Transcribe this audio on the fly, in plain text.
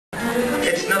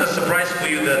surprise for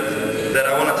you that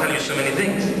I want to tell you so many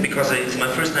things, because it's my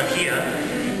first time here,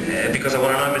 because I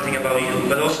want to know everything about you,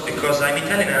 but also because I'm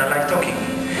Italian and I like talking.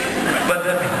 But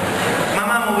my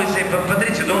mom always said,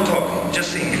 Patrizio, don't talk,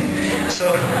 just sing.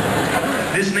 So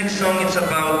this next song is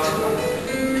about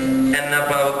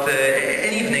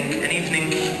an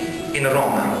evening in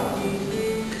Roma.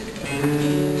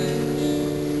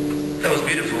 That was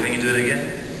beautiful. Can you do it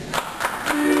again?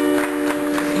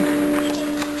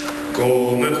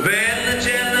 Come belle